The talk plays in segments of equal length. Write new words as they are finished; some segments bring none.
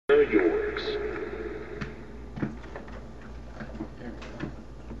are yours.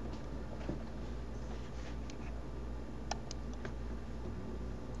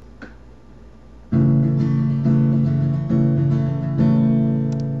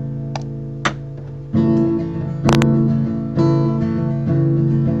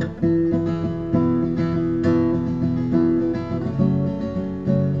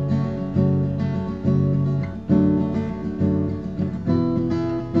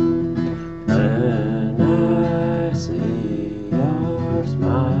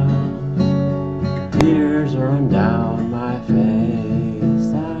 Tears run down my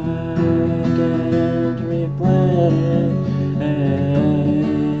face. I can't replace.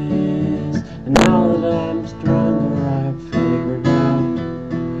 And now that I'm stronger, I've figured out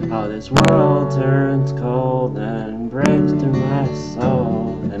how this world turns cold and breaks through my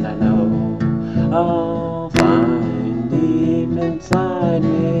soul. And I know I'll find deep inside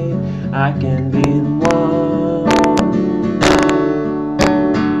me I can be the one.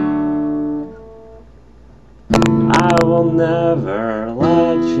 I will never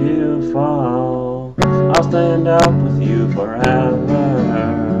let you fall. I'll stand up with you forever.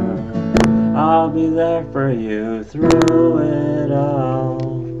 I'll be there for you through it all.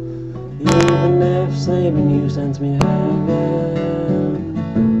 Even if saving you sends me heaven,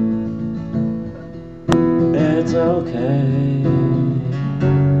 it's okay.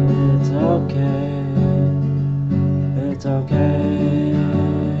 It's okay. It's okay.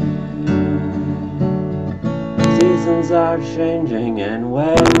 Seasons are changing and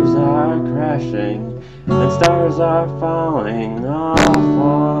waves are crashing and stars are falling all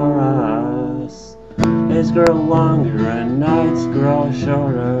for us. Days grow longer and nights grow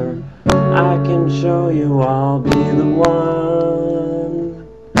shorter. I can show you I'll be the one.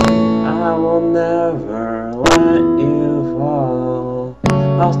 I will never let you fall.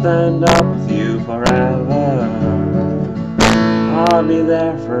 I'll stand up with you forever. I'll be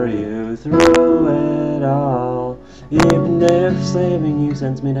there for you through it all. Even if saving you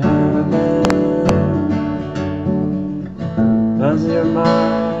sends me to heaven. 'Cause you're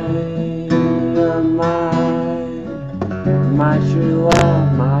mine, my true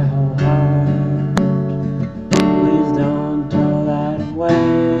love, my whole heart.